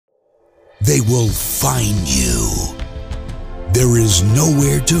They will find you. There is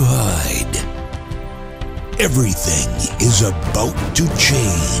nowhere to hide. Everything is about to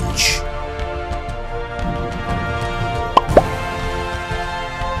change.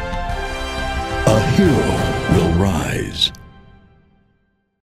 A hero will rise.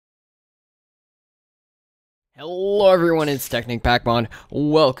 Hello everyone, it's Technic Pac-Mon.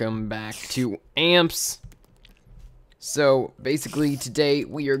 Welcome back to Ampz. So basically today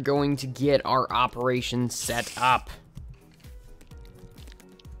we are going to get our operation set up.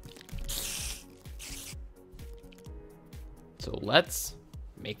 So let's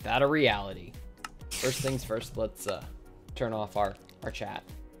make that a reality. First things first, let's turn off our chat.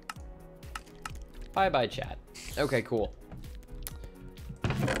 Bye-bye chat. Okay, cool.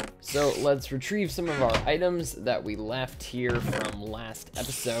 So let's retrieve some of our items that we left here from last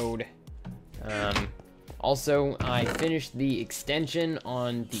episode. Also, I finished the extension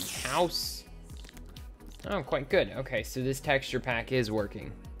on the house. Oh, quite good. Okay, so this texture pack is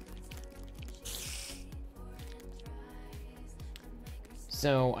working.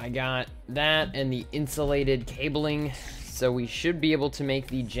 So I got that and the insulated cabling. So we should be able to make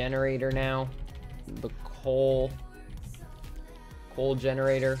the generator now. The coal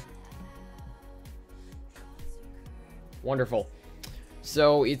generator. Wonderful.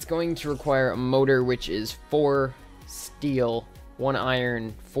 So it's going to require a motor, which is 4 steel, 1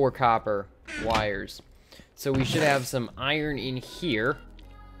 iron, 4 copper wires. So we should have some iron in here.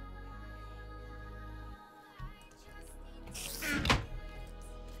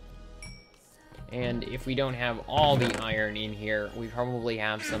 And if we don't have all the iron in here, we probably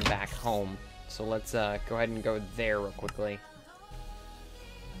have some back home. So let's go ahead and go there real quickly.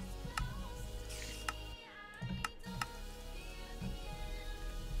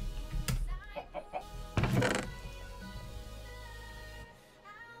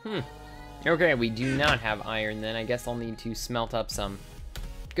 Okay, we do not have iron then. I guess I'll need to smelt up some.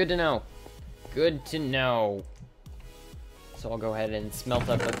 Good to know. Good to know. So I'll go ahead and smelt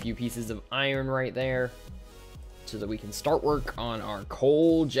up a few pieces of iron right there so that we can start work on our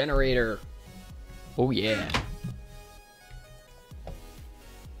coal generator. Oh yeah.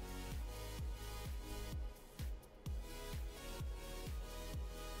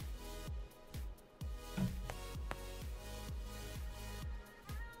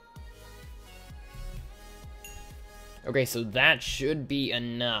 Okay, so that should be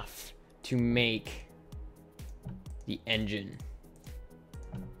enough to make the engine.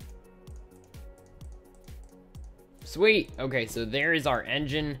 Sweet. Okay, so there is our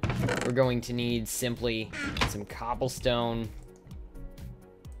engine. We're going to need simply some cobblestone.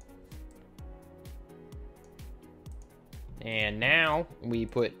 And now we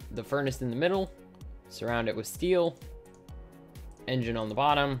put the furnace in the middle, surround it with steel, engine on the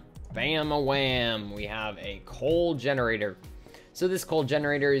bottom. Bam-a-wham, we have a coal generator. So this coal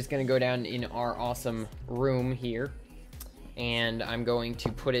generator is going to go down in our awesome room here. And I'm going to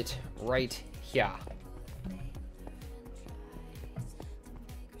put it right here.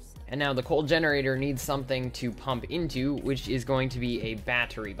 And now the coal generator needs something to pump into, which is going to be a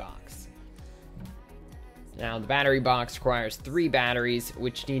battery box. Now the battery box requires 3 batteries,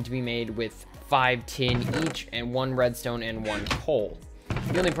 which need to be made with 5 tin each, and 1 redstone and 1 coal.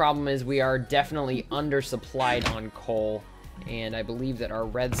 The only problem is we are definitely undersupplied on coal, and I believe that our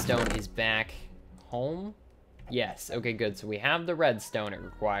redstone is back home. Yes, okay, good. So we have the redstone it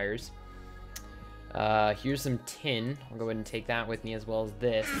requires. Here's some tin. I'll go ahead and take that with me as well as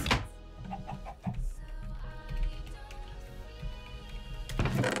this.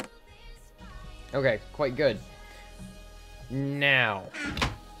 Okay, quite good. Now,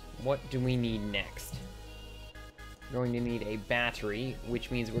 what do we need next? We're going to need a battery, which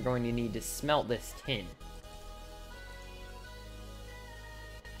means we're going to need to smelt this tin.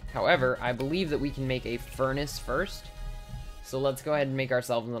 However, I believe that we can make a furnace first. So let's go ahead and make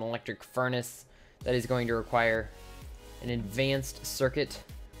ourselves an electric furnace that is going to require an advanced circuit,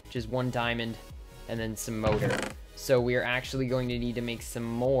 which is 1 diamond, and then some motor. So we are actually going to need to make some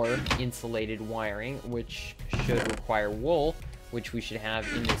more insulated wiring, which should require wool, which we should have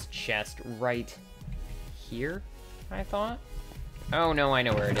in this chest right here, I thought. Oh no, I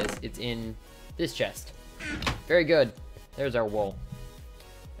know where it is. It's in this chest. Very good. There's our wool.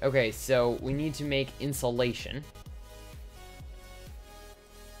 Okay, so we need to make insulation,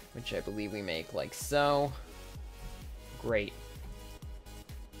 which I believe we make like so. Great.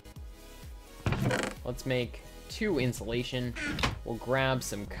 Let's make 2 insulation. We'll grab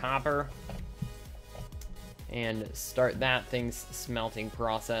some copper and start that thing's smelting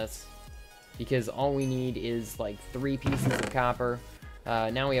process, because all we need is like 3 pieces of copper,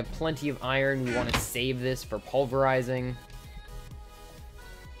 Now we have plenty of iron. We want to save this for pulverizing.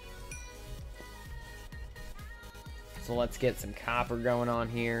 So let's get some copper going on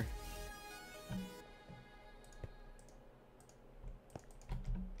here.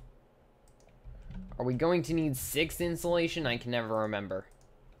 Are we going to need 6 insulation? I can never remember.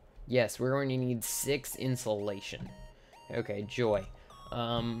 Yes, we're going to need 6 insulation. Okay, joy.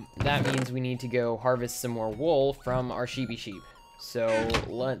 That means we need to go harvest some more wool from our sheepy sheep. So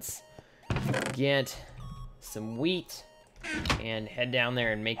let's get some wheat and head down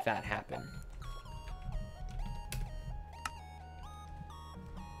there and make that happen.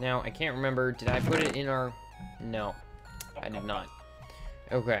 Now, I can't remember, did I put it in our... No, I did not.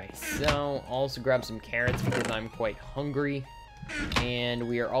 Okay, so I'll also grab some carrots because I'm quite hungry. And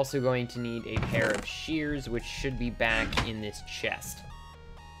we are also going to need a pair of shears, which should be back in this chest.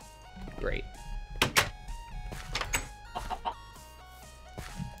 Great.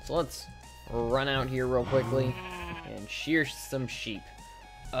 So let's run out here real quickly and shear some sheep.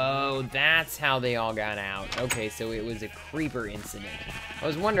 Oh, that's how they all got out. Okay, so it was a creeper incident. I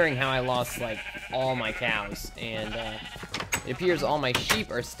was wondering how I lost, like, all my cows, and it appears all my sheep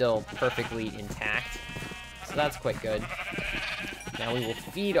are still perfectly intact. So that's quite good. Now we will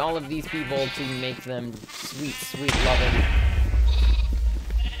feed all of these people to make them sweet, sweet loving.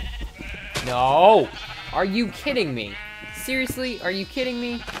 No! Are you kidding me? Seriously? Are you kidding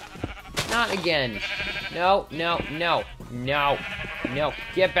me? Not again. No, no, no, no, no.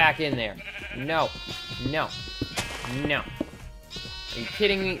 Get back in there. No, no, no. Are you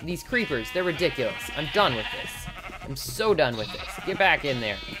kidding me? These creepers, they're ridiculous. I'm done with this. I'm so done with this. Get back in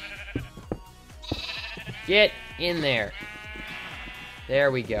there. Get in there.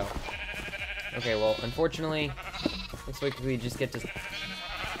 There we go. Okay, well, unfortunately, looks like we just get to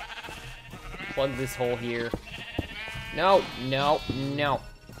plug this hole here. No, no, no,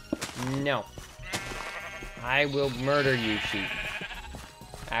 no. I will murder you, sheep.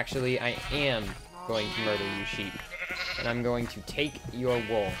 Actually, I am going to murder you, sheep. And I'm going to take your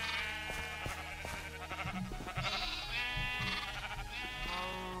wool.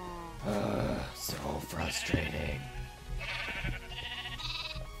 So frustrating.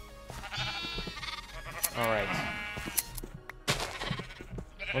 Alright.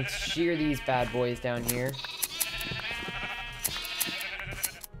 Let's shear these bad boys down here.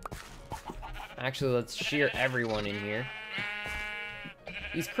 Actually, let's shear everyone in here.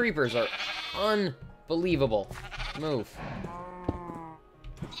 These creepers are unbelievable. Move.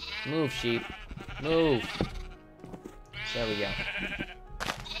 Move, sheep. Move. There we go.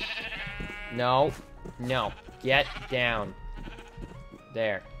 No. No. Get down.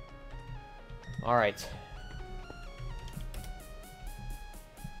 There. Alright.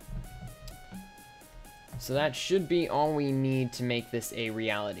 So that should be all we need to make this a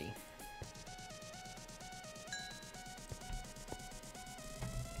reality.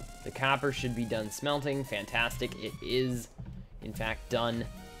 The copper should be done smelting. Fantastic. It is, in fact, done.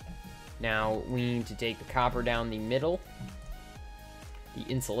 Now, we need to take the copper down the middle. The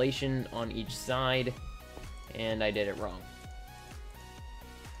insulation on each side. And I did it wrong.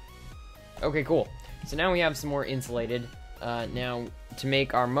 Okay, cool. So now we have some more insulated. Now, to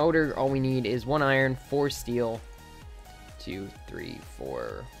make our motor, all we need is 1 iron, 4 steel. 2, 3,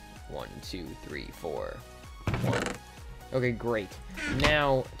 4. 1, 2, 3, 4. 1. Okay, great.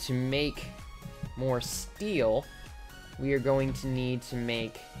 Now, to make more steel, we are going to need to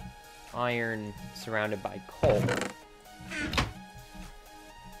make iron surrounded by coal.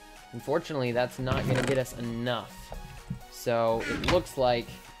 Unfortunately, that's not going to get us enough. So, it looks like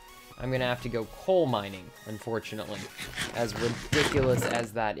I'm going to have to go coal mining, unfortunately. As ridiculous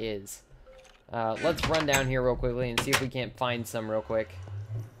as that is. Let's run down here real quickly and see if we can't find some real quick.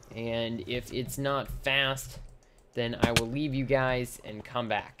 And if it's not fast, then I will leave you guys and come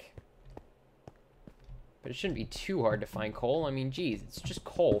back. But it shouldn't be too hard to find coal. I mean, geez, it's just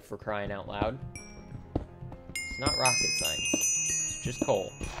coal, for crying out loud. It's not rocket science. It's just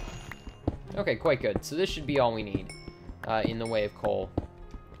coal. Okay, quite good. So this should be all we need in the way of coal.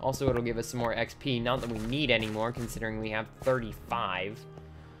 Also, it'll give us some more XP. Not that we need any more, considering we have 35.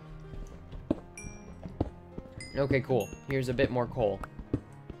 Okay, cool. Here's a bit more coal.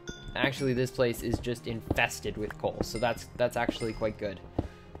 Actually, this place is just infested with coal, so that's actually quite good,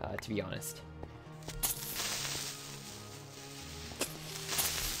 to be honest.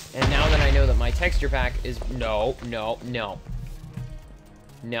 And now that I know that my texture pack is... No, no, no.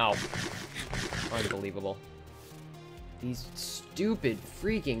 No. Unbelievable. These stupid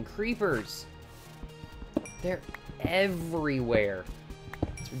freaking creepers. They're everywhere.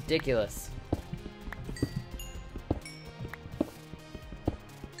 It's ridiculous.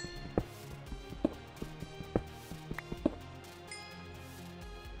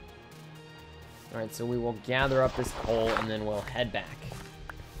 Alright, so we will gather up this coal and then we'll head back.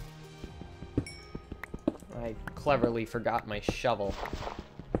 I cleverly forgot my shovel.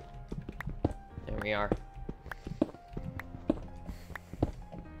 There we are.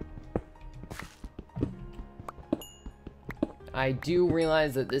 I do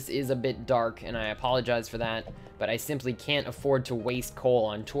realize that this is a bit dark, and I apologize for that, but I simply can't afford to waste coal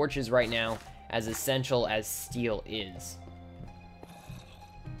on torches right now, as essential as steel is.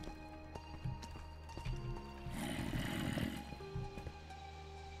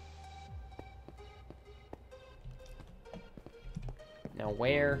 Now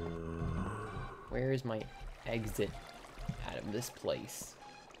where is my exit out of this place?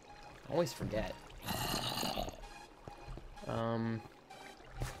 I always forget.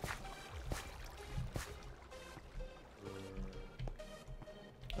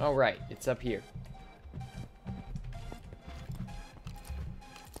 Oh, right, it's up here.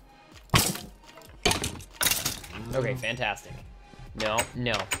 Okay, fantastic. No,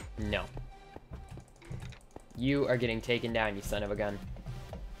 no, no. You are getting taken down, you son of a gun.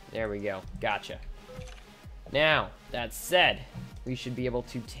 There we go. Gotcha. Now, that said, we should be able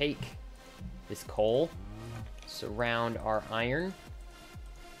to take this coal, surround our iron,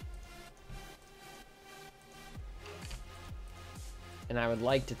 and I would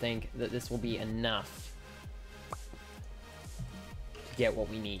like to think that this will be enough to get what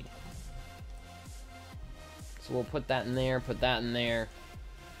we need. So we'll put that in there, put that in there.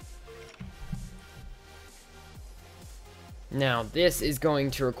 Now, this is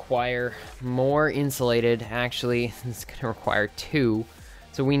going to require more insulated. Actually, this is going to require 2.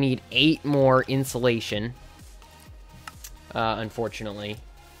 So we need 8 more insulation, unfortunately.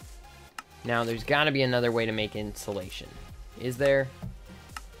 Now, there's got to be another way to make insulation. Is there?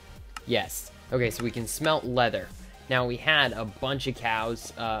 Yes. Okay, so we can smelt leather. Now, we had a bunch of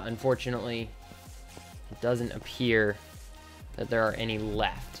cows. Unfortunately, it doesn't appear that there are any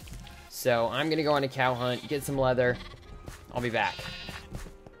left. So I'm going to go on a cow hunt, get some leather. I'll be back.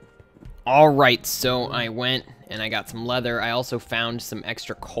 Alright, so I went and I got some leather. I also found some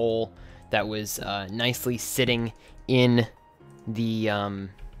extra coal that was nicely sitting in the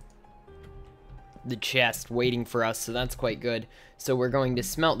chest waiting for us, so that's quite good. So we're going to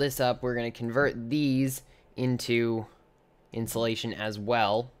smelt this up. We're going to convert these into insulation as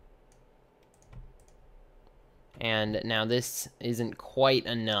well. And now this isn't quite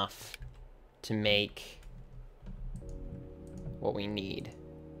enough to make what we need.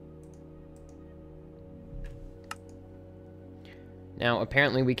 Now,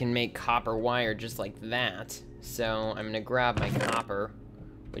 apparently we can make copper wire just like that. So I'm gonna grab my copper,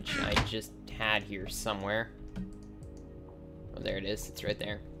 which I just had here somewhere. Oh, there it is, it's right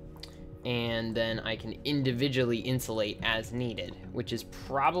there. And then I can individually insulate as needed, which is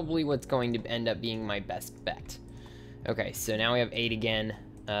probably what's going to end up being my best bet. Okay, so now we have 8 again.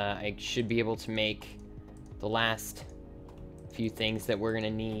 I should be able to make the last few things that we're gonna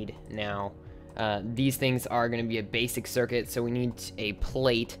need now. These things are gonna be a basic circuit, so we need a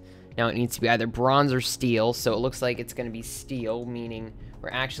plate. Now it needs to be either bronze or steel, so it looks like it's gonna be steel, meaning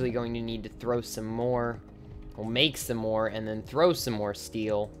we're actually going to need to throw some more. We'll make some more and then throw some more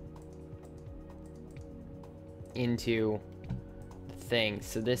steel into the thing.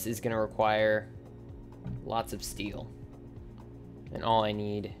 So this is gonna require lots of steel, and all I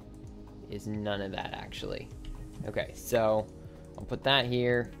need is none of that actually. Okay, so I'll put that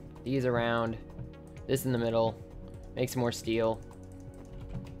here, these around, this in the middle, make some more steel,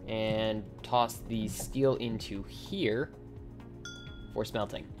 and toss the steel into here for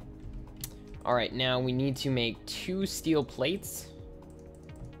smelting. Alright, now we need to make 2 steel plates.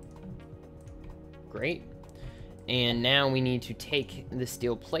 Great. And now we need to take the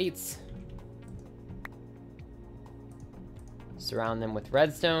steel plates, surround them with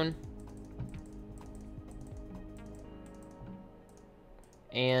redstone,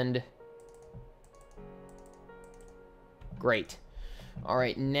 and great.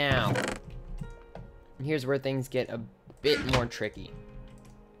 Alright, now here's where things get a bit more tricky.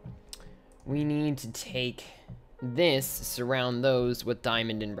 We need to take this, surround those with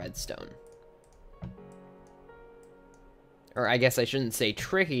diamond and redstone. Or I guess I shouldn't say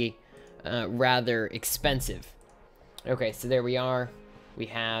tricky, rather expensive. Okay, so there we are. We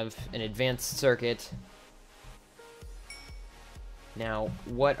have an advanced circuit. Now,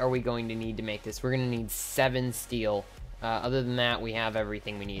 what are we going to need to make this? We're going to need 7 steel. Other than that, we have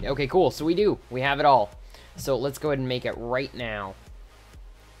everything we need. Okay, cool. So we do. We have it all. So let's go ahead and make it right now.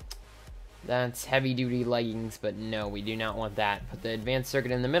 That's heavy-duty leggings, but no, we do not want that. Put the advanced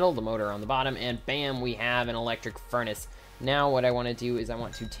circuit in the middle, the motor on the bottom, and bam, we have an electric furnace. Now what I want to do is I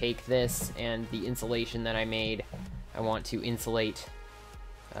want to take this and the insulation that I made. I want to insulate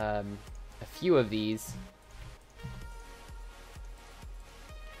a few of these.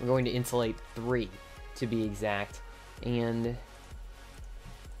 I'm going to insulate 3, to be exact. And,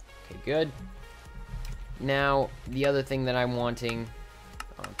 okay, good. Now, the other thing that I'm wanting,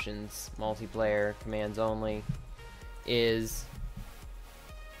 options, multiplayer, commands only, is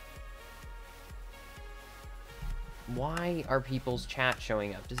why are people's chat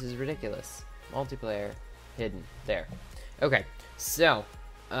showing up? This is ridiculous. Multiplayer, hidden, there. Okay, so,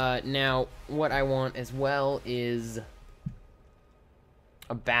 now, what I want as well is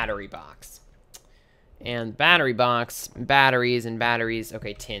a battery box. And battery box, batteries and batteries.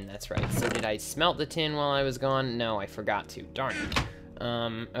 Okay, tin, that's right. So did I smelt the tin while I was gone? No, I forgot to. Darn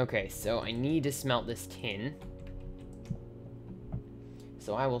it. Okay, so I need to smelt this tin.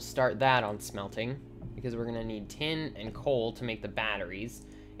 So I will start that on smelting, because we're going to need tin and coal to make the batteries.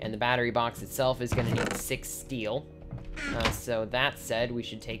 And the battery box itself is going to need 6 steel. So that said, we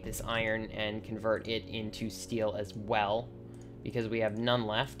should take this iron and convert it into steel as well, because we have none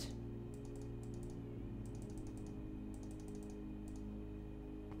left.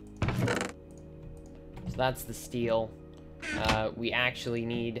 So that's the steel. We actually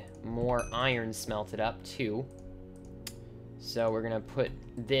need more iron smelted up too. So we're gonna put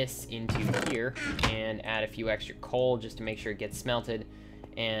this into here and add a few extra coal just to make sure it gets smelted.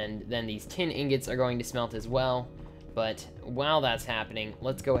 And then these tin ingots are going to smelt as well. But while that's happening,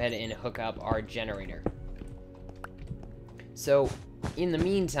 let's go ahead and hook up our generator. So in the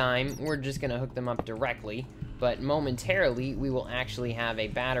meantime, we're just gonna hook them up directly. But momentarily, we will actually have a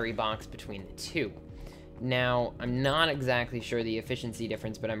battery box between the two. Now, I'm not exactly sure the efficiency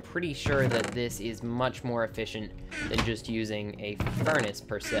difference, but I'm pretty sure that this is much more efficient than just using a furnace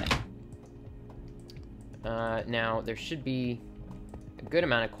per se. Now, there should be a good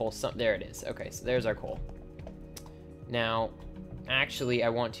amount of coal. There it is. Okay, so there's our coal. Now, actually, I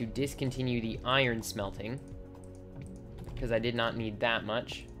want to discontinue the iron smelting, because I did not need that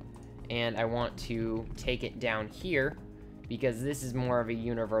much. And I want to take it down here because this is more of a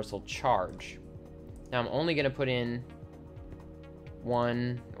universal charge. Now I'm only going to put in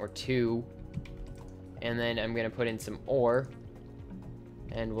 1 or 2, and then I'm going to put in some ore,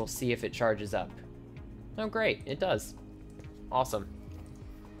 and we'll see if it charges up. Oh great, it does. Awesome.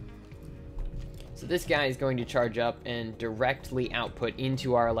 So this guy is going to charge up and directly output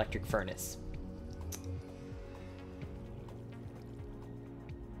into our electric furnace.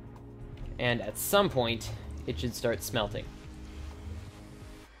 And at some point, it should start smelting.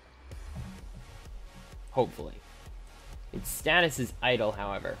 Hopefully. Its status is idle,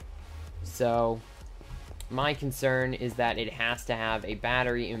 however. So, my concern is that it has to have a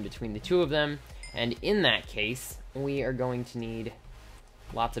battery in between the two of them. And in that case, we are going to need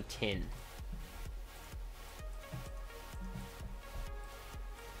lots of tin.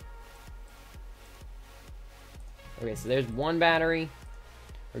 Okay, so there's one battery.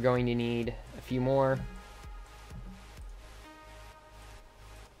 We're going to need a few more.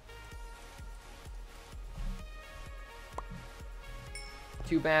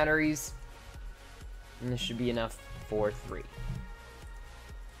 Two batteries. And this should be enough for 3.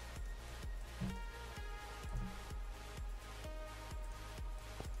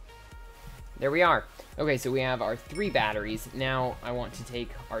 There we are. Okay, so we have our 3 batteries. Now I want to take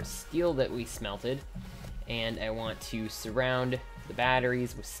our steel that we smelted, and I want to surround the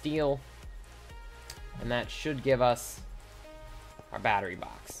batteries with steel, and that should give us our battery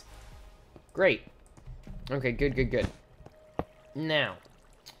box. Great. Okay, good. Now,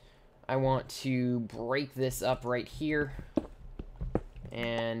 I want to break this up right here,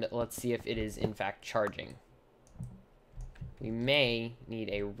 and let's see if it is in fact charging. We may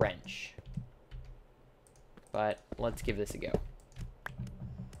need a wrench, but let's give this a go.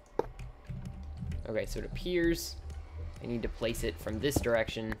 Okay, so it appears I need to place it from this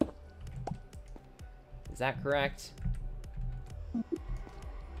direction. Is that correct?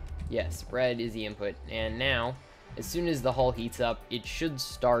 Yes, red is the input. And now, as soon as the hull heats up, it should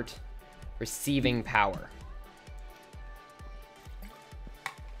start receiving power.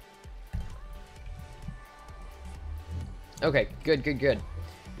 Okay, good.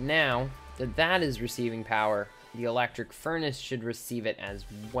 Now that that is receiving power, the electric furnace should receive it as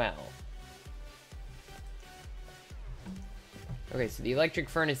well. Okay, so the electric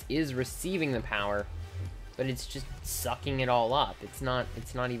furnace is receiving the power, but it's just sucking it all up. It's not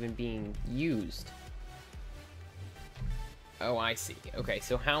even being used. Oh, I see. Okay,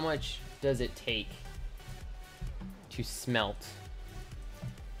 so how much does it take to smelt?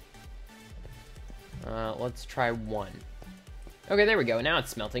 Let's try 1. Okay, there we go. Now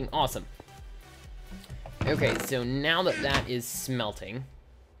it's smelting. Awesome. Okay, so now that that is smelting,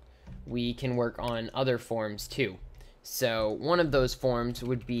 we can work on other forms too. So one of those forms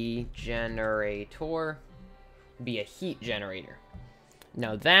would be generator, be a heat generator.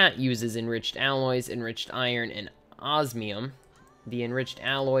 Now that uses enriched alloys, enriched iron, and osmium. The enriched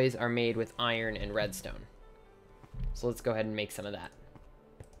alloys are made with iron and redstone. So let's go ahead and make some of that.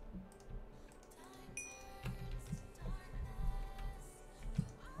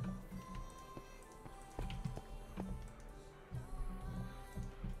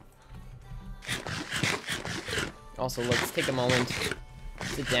 Also, let's take a moment,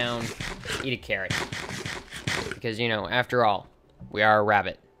 sit down, eat a carrot. Because, you know, after all, we are a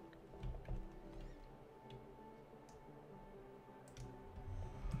rabbit.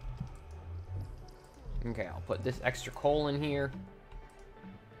 Okay, I'll put this extra coal in here.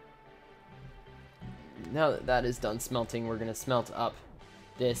 Now that that is done smelting, we're going to smelt up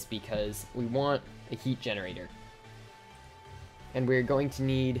this because we want a heat generator. And we're going to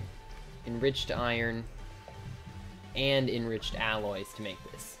need enriched iron and enriched alloys to make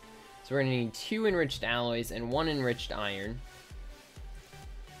this. So we're going to need 2 enriched alloys and 1 enriched iron,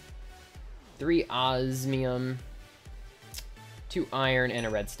 3 osmium, 2 iron, and a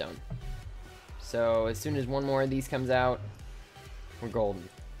redstone. So as soon as 1 more of these comes out, we're golden.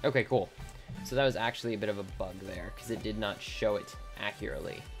 Okay, cool. So that was actually a bit of a bug there, because it did not show it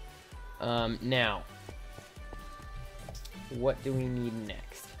accurately. Now, what do we need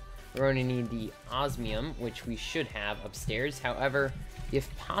next? We're going to need the osmium, which we should have upstairs. However,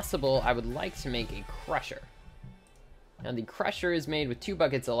 if possible, I would like to make a crusher. Now, the crusher is made with 2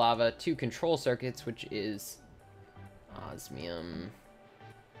 buckets of lava, 2 control circuits, which is osmium,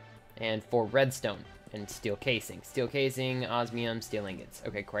 and 4 redstone, and steel casing. Steel casing, osmium, steel ingots.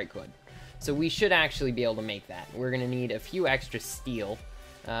 Okay, quite good. So we should actually be able to make that. We're going to need a few extra steel,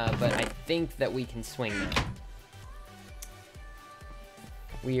 but I think that we can swing that.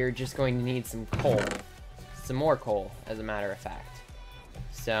 We are just going to need some coal. Some more coal, as a matter of fact.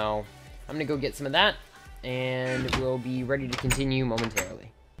 So, I'm going to go get some of that, and we'll be ready to continue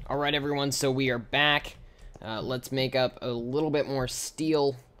momentarily. Alright everyone, so we are back. Let's make up a little bit more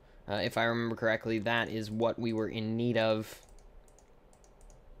steel. If I remember correctly, that is what we were in need of.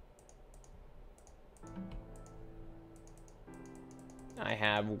 I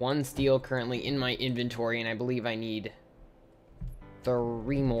have 1 steel currently in my inventory, and I believe I need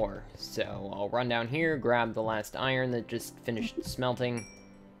 3 more. So I'll run down here, grab the last iron that just finished smelting,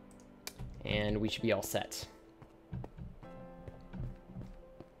 and we should be all set.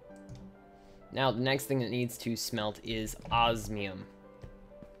 Now the next thing that needs to smelt is osmium.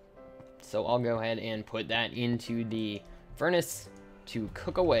 So I'll go ahead and put that into the furnace to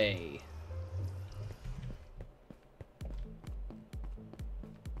cook away.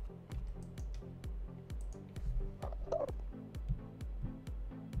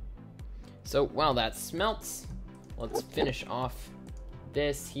 So while that smelts, let's finish off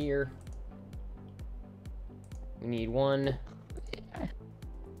this here. We need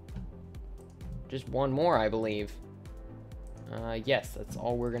just one more, I believe. Yes, that's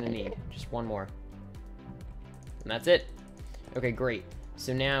all we're gonna need. Just 1 more. And that's it. Okay, great.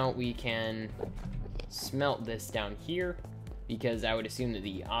 So now we can smelt this down here, because I would assume that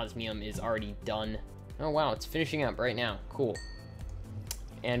the osmium is already done. Oh wow, it's finishing up right now. Cool.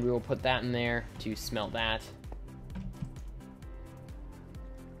 And we will put that in there to smelt that.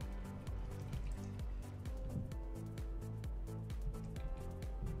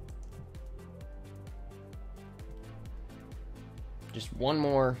 Just 1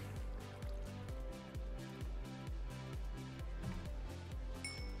 more.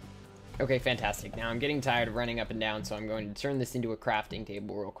 Okay, fantastic. Now I'm getting tired of running up and down, so I'm going to turn this into a crafting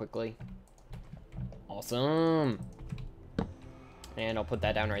table real quickly. Awesome. And I'll put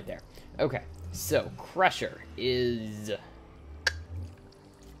that down right there. Okay, so crusher is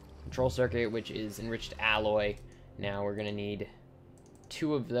control circuit, which is enriched alloy. Now we're gonna need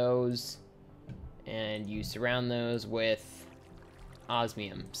 2 of those, and you surround those with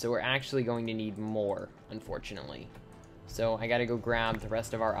osmium. So we're actually going to need more, unfortunately. So I gotta go grab the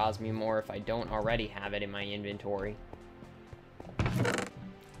rest of our osmium ore if I don't already have it in my inventory.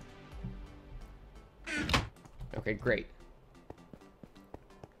 Okay, great.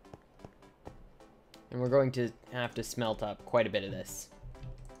 And we're going to have to smelt up quite a bit of this.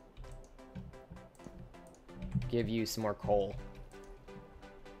 Give you some more coal.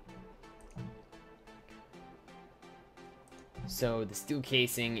 So the steel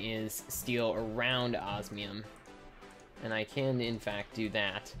casing is steel around osmium. And I can, in fact, do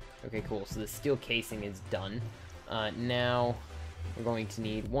that. Okay, cool. So the steel casing is done. Now, we're going to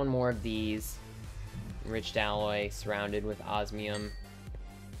need one more of these. Enriched alloy surrounded with osmium.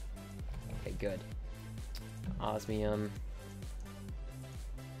 Okay, good. Osmium.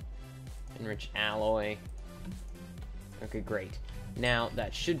 Enriched alloy. Okay, great. Now,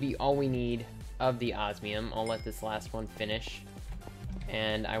 that should be all we need of the osmium. I'll let this last one finish.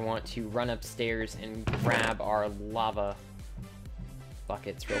 And I want to run upstairs and grab our lava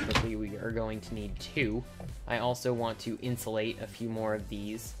buckets real quickly. We are going to need 2. I also want to insulate a few more of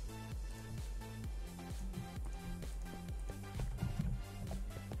these.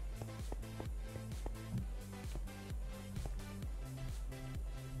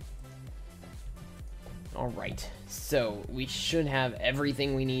 Alright, so we should have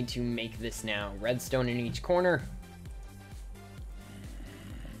everything we need to make this now. Redstone in each corner.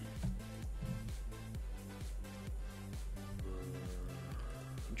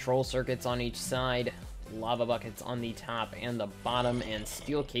 Control circuits on each side. Lava buckets on the top and the bottom, and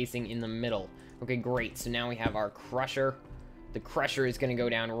steel casing in the middle. Okay, great. So now we have our crusher. The crusher is going to go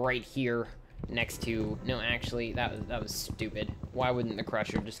down right here next to... No, actually, that was stupid. Why wouldn't the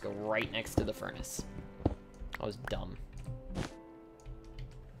crusher just go right next to the furnace? I was dumb.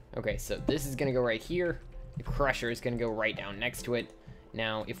 Okay, so this is going to go right here. The crusher is going to go right down next to it.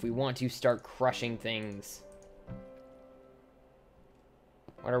 Now, if we want to start crushing things,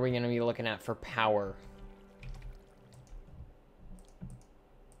 what are we going to be looking at for power?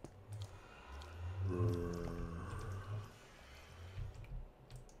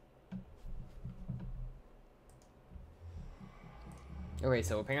 Okay,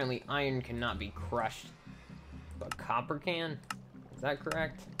 so apparently iron cannot be crushed, but copper can? Is that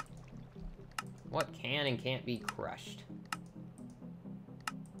correct? What can and can't be crushed?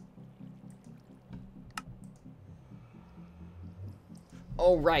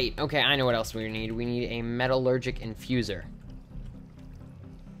 Oh, right. Okay, I know what else we need. We need a metallurgic infuser.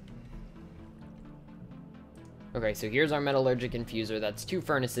 Okay, so here's our metallurgic infuser. That's 2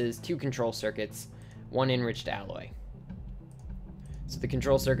 furnaces, 2 control circuits, 1 enriched alloy. So the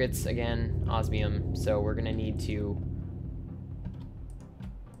control circuits, again, osmium. So we're going to need to...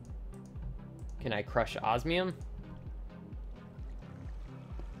 Can I crush osmium?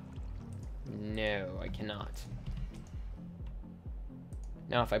 No, I cannot.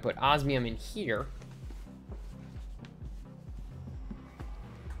 Now, if I put osmium in here...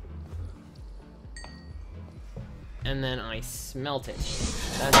 and then I smelt it.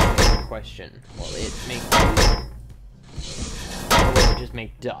 That's a good question. Will it make... or will it just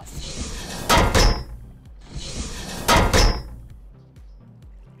make dust?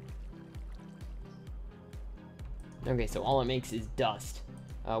 Okay, so all it makes is dust.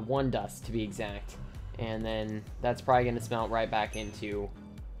 1 dust, to be exact. And then that's probably going to smelt right back into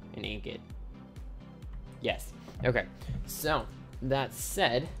an ingot. Yes. Okay, so that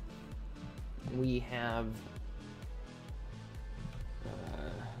said, we have...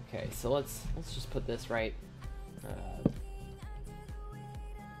 okay, so let's just put this right.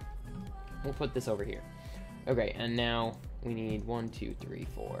 We'll put this over here. Okay, and now we need 1, 2, 3,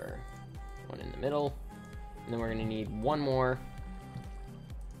 4. 1 in the middle, and then we're gonna need 1 more.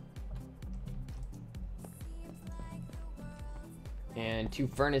 And 2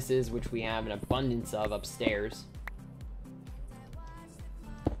 furnaces, which we have an abundance of upstairs.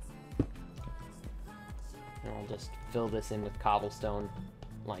 And I'll just fill this in with cobblestone,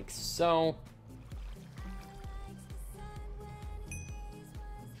 like so.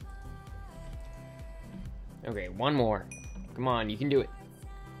 Okay, 1 more. Come on, you can do it.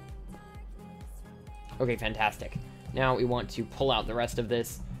 Okay, fantastic. Now we want to pull out the rest of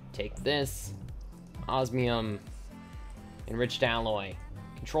this. Take this. Osmium. Enriched alloy.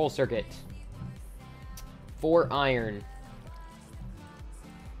 Control circuit. 4 iron.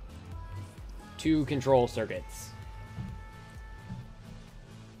 2 control circuits.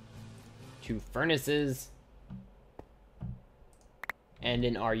 2 furnaces. And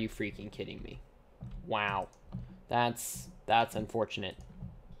an are you freaking kidding me? Wow. That's unfortunate.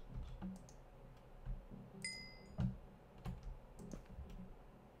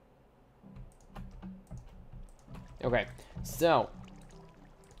 Okay, so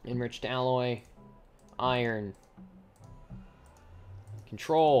enriched alloy, iron,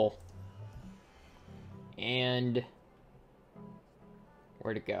 control, and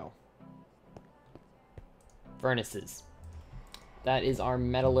where'd it go? Furnaces. That is our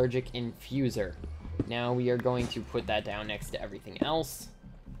metallurgic infuser. Now we are going to put that down next to everything else.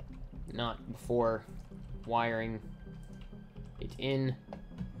 Not before wiring it in.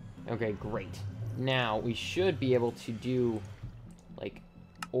 Okay, great. Now, we should be able to do, like,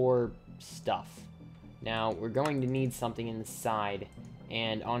 ore stuff. Now, we're going to need something in the side,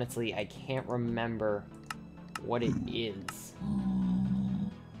 and honestly, I can't remember what it is.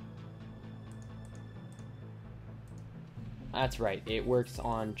 That's right, it works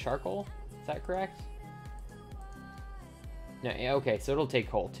on charcoal, is that correct? No, okay, so it'll take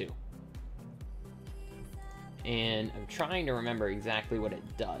coal too. And I'm trying to remember exactly what it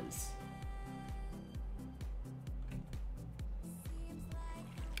does.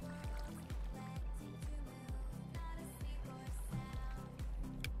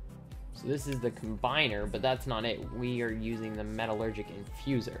 So this is the combiner, but that's not it. We are using the metallurgic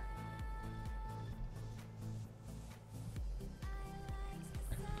infuser.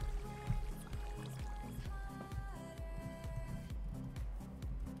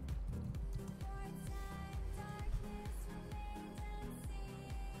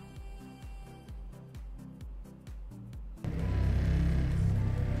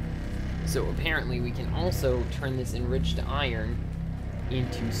 So apparently we can also turn this enriched iron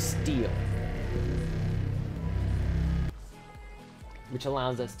into steel, which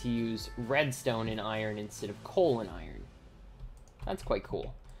allows us to use redstone in iron instead of coal in iron. That's quite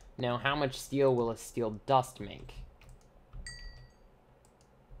cool. Now, how much steel will a steel dust make?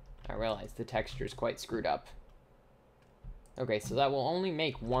 I realize the texture is quite screwed up. Okay, so that will only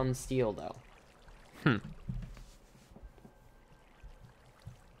make 1 steel, though.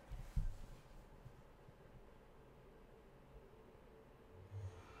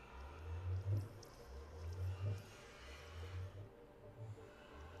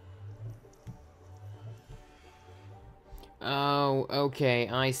 Oh, okay,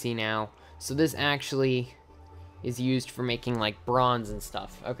 I see now. So this actually is used for making, like, bronze and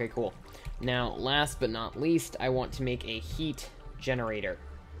stuff. Okay, cool. Now, last but not least, I want to make a heat generator.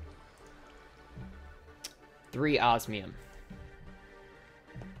 3 osmium.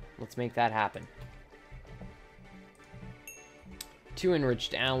 Let's make that happen. 2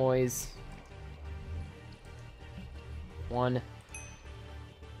 enriched alloys. 1.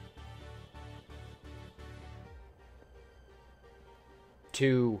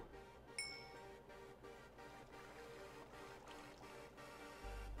 2.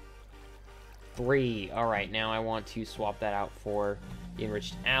 3. Alright, now I want to swap that out for the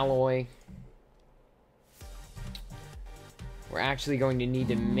enriched alloy. We're actually going to need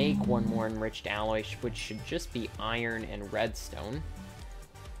to make 1 more enriched alloy, which should just be iron and redstone.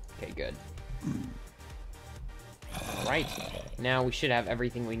 Okay, good. Alright, now we should have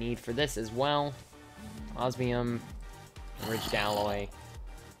everything we need for this as well. Osmium, enriched alloy.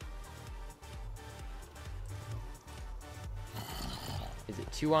 Is it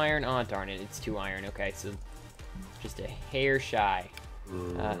 2 iron? Oh, darn it, it's 2 iron. Okay, so just a hair shy.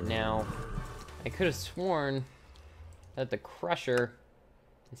 Now, I could have sworn that the crusher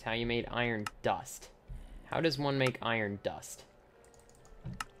is how you made iron dust. How does one make iron dust?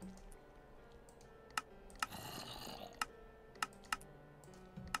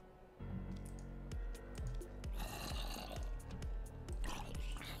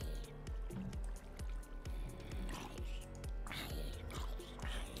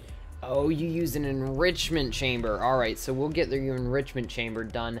 Oh, you use an enrichment chamber. Alright, so we'll get the enrichment chamber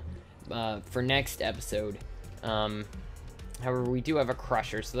done for next episode. However, we do have a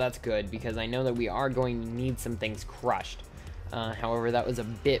crusher, so that's good, because I know that we are going to need some things crushed. However, that was a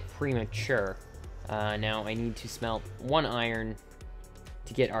bit premature. Now I need to smelt 1 iron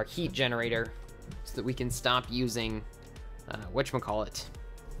to get our heat generator, so that we can stop using, whatchamacallit,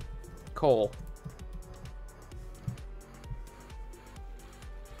 coal.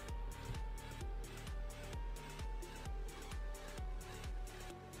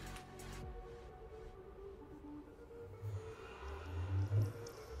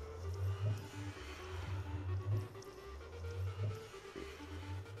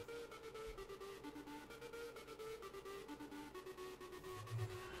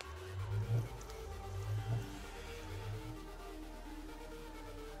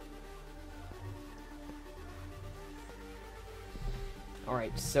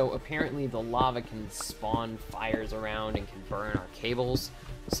 Alright, so apparently the lava can spawn fires around and can burn our cables.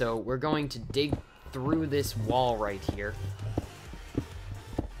 So we're going to dig through this wall right here,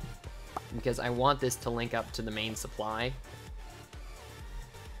 because I want this to link up to the main supply.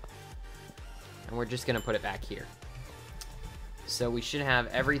 And we're just going to put it back here. So we should have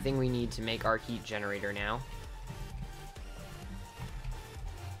everything we need to make our heat generator now.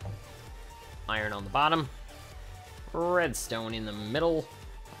 Iron on the bottom. Redstone in the middle,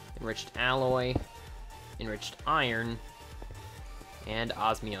 enriched alloy, enriched iron, and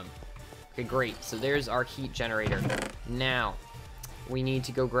osmium. Okay, great. So there's our heat generator. Now, we need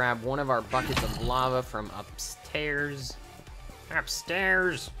to go grab one of our buckets of lava from upstairs.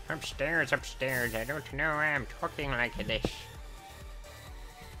 Upstairs! Upstairs, upstairs. I don't know why I'm talking like this.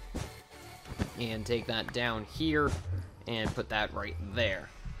 And take that down here and put that right there.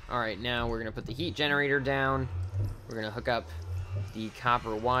 Alright, now we're going to put the heat generator down. We're going to hook up the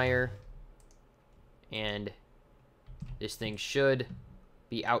copper wire. And this thing should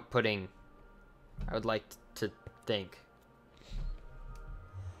be outputting. I would like to think.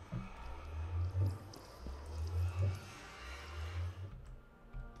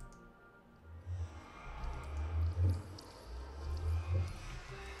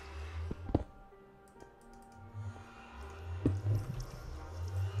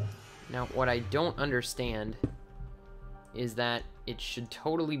 Now, what I don't understand is that it should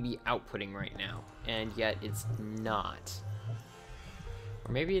totally be outputting right now, and yet it's not.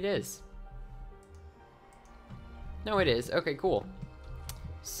 Or maybe it is. No, it is. Okay, cool.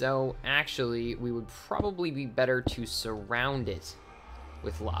 So, actually, we would probably be better to surround it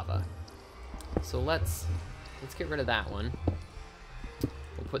with lava. So let's get rid of that one.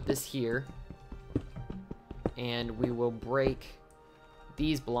 We'll put this here, and we will break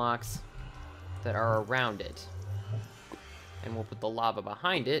these blocks that are around it. And we'll put the lava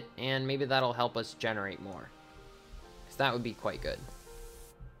behind it, and maybe that'll help us generate more. Because that would be quite good.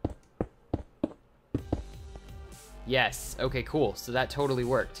 Yes, okay, cool. So that totally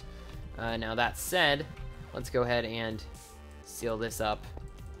worked. Now that said, let's go ahead and seal this up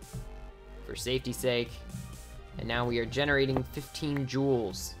for safety's sake. And now we are generating 15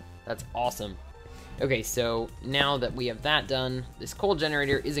 joules. That's awesome. Okay, so now that we have that done, this coal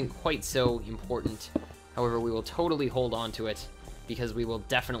generator isn't quite so important. However, we will totally hold on to it because we will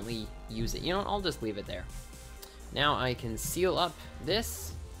definitely use it. You know what? I'll just leave it there. Now I can seal up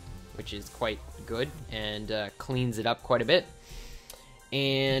this, which is quite good and cleans it up quite a bit.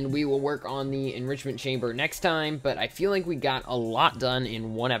 And we will work on the enrichment chamber next time, but I feel like we got a lot done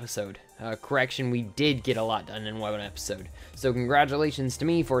in one episode. Correction, we did get a lot done in one episode. So congratulations to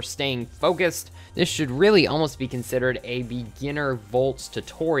me for staying focused. This should really almost be considered a beginner volts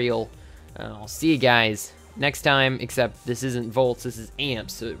tutorial. I'll see you guys next time, except this isn't volts, this is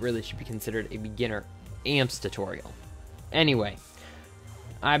amps, so it really should be considered a beginner amps tutorial. Anyway,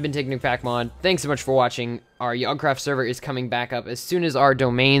 I've been taking PacMod. Thanks so much for watching. Our YogCraft server is coming back up as soon as our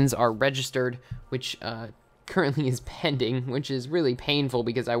domains are registered, which currently is pending, which is really painful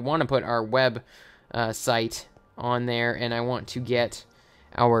because I want to put our web site on there and I want to get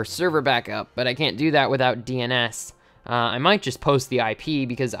our server back up, but I can't do that without DNS. I might just post the IP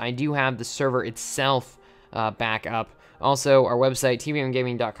because I do have the server itself back up. Also, our website,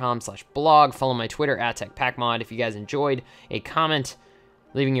 tvmgaming.com/blog. Follow my Twitter, @TechPacMod. If you guys enjoyed, a comment,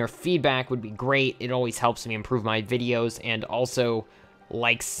 leaving your feedback would be great. It always helps me improve my videos, and also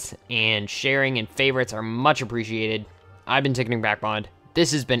likes and sharing and favorites are much appreciated. I've been Ticketing PacMod.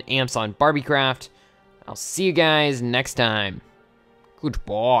 This has been Ampz on BarbieCraft. I'll see you guys next time.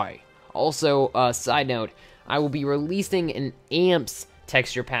 Goodbye. Also, side note, I will be releasing an Ampz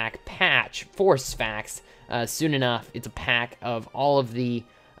texture pack patch for Sphax soon enough. It's a pack of all of the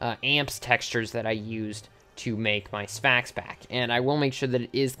Ampz textures that I used to make my Sphax pack, and I will make sure that it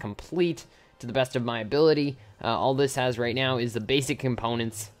is complete to the best of my ability. All this has right now is the basic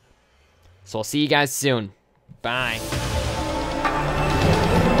components. So I'll see you guys soon. Bye.